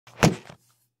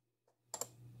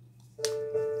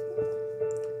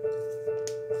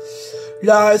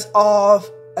Lights off,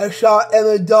 a shot in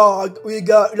the dark, we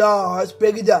got lost,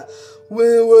 break it down.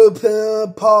 We were playing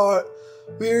apart,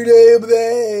 we lay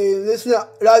blame, it's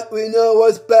not like we know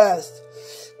what's best.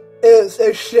 It's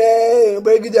a shame,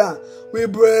 break it down. We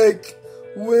break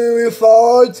when we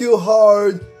fall too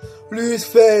hard, lose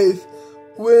faith.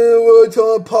 When we're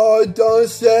torn apart, don't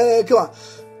say, come on,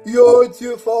 you're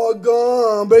too far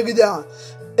gone, break it down.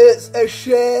 It's a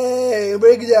shame,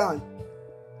 break it down.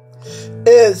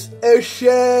 It's a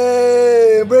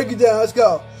shame, break it down, let's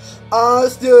go. I'm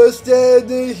still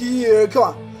standing here, come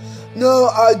on. No,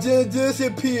 I didn't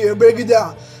disappear, break it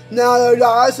down. Now the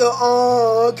lights are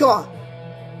on, come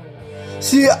on.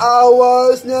 See, I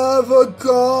was never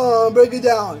gone, break it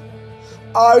down.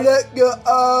 I let go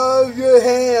of your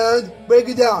hand, break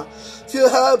it down, to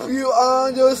help you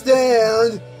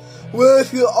understand.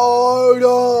 With your arm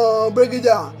on, break it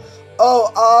down.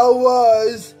 Oh, I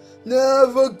was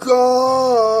never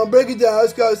gone, break it down,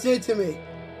 let's go, say it to me.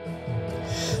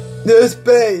 The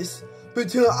space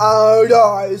between our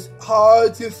lives,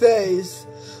 hard to face,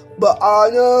 but I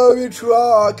know you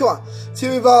try, come on, to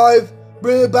revive,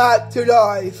 bring it back to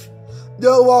life.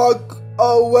 Don't walk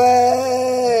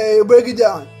away, break it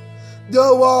down.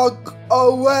 Don't walk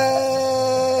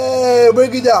away,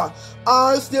 break it down.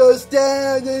 I'm still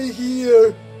standing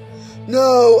here.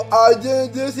 No, I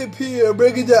didn't disappear,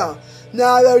 break it down.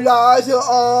 Now the lights are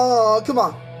on, come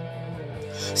on.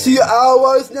 See, I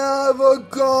was never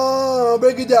gone,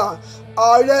 break it down.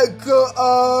 I let go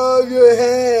of your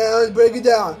hand, break it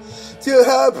down, to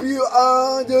help you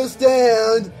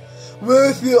understand.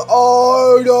 With your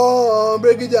arm on,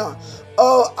 break it down.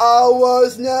 Oh, I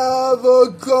was never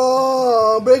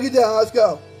gone, break it down, let's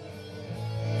go.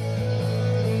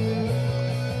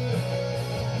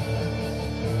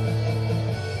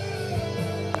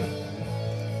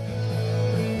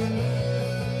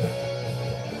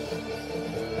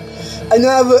 I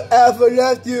never ever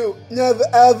left you, never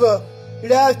ever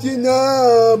left you,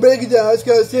 no, break it down, let's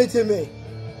go, say it to me.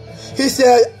 He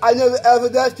said, I never ever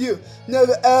left you,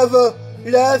 never ever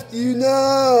left you,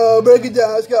 no, break it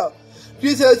down, let's go.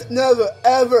 Jesus never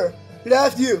ever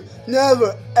left you,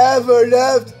 never ever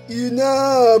left you,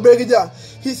 no, break it down.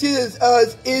 He sees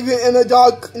us even in the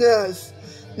darkness.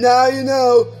 Now you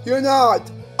know you're not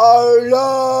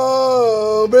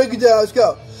alone, break it down, let's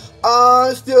go.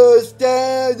 I'm still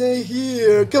standing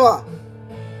here, come on.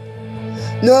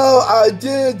 No, I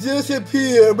didn't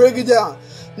disappear, break it down.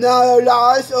 Now the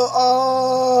lights are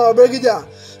on, break it down.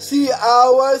 See, I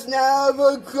was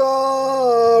never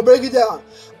gone, break it down.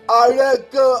 I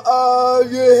let go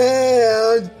of your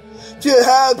hand to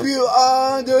help you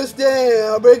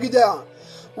understand, break it down.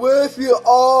 With your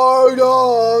arm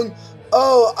on,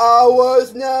 oh, I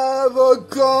was never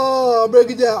gone,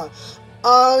 break it down.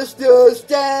 I'm still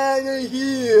standing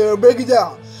here, break it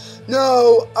down.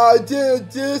 No, I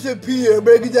didn't disappear,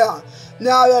 break it down.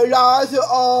 Now the lights are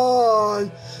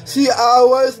on. See, I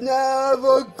was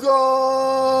never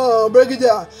gone, break it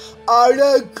down. I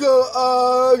let go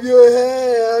of your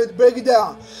hand, break it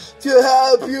down, to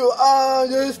help you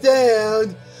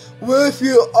understand. With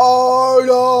your arm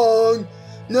on.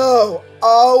 No,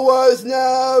 I was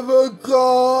never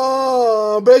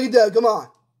gone, break it down, come on.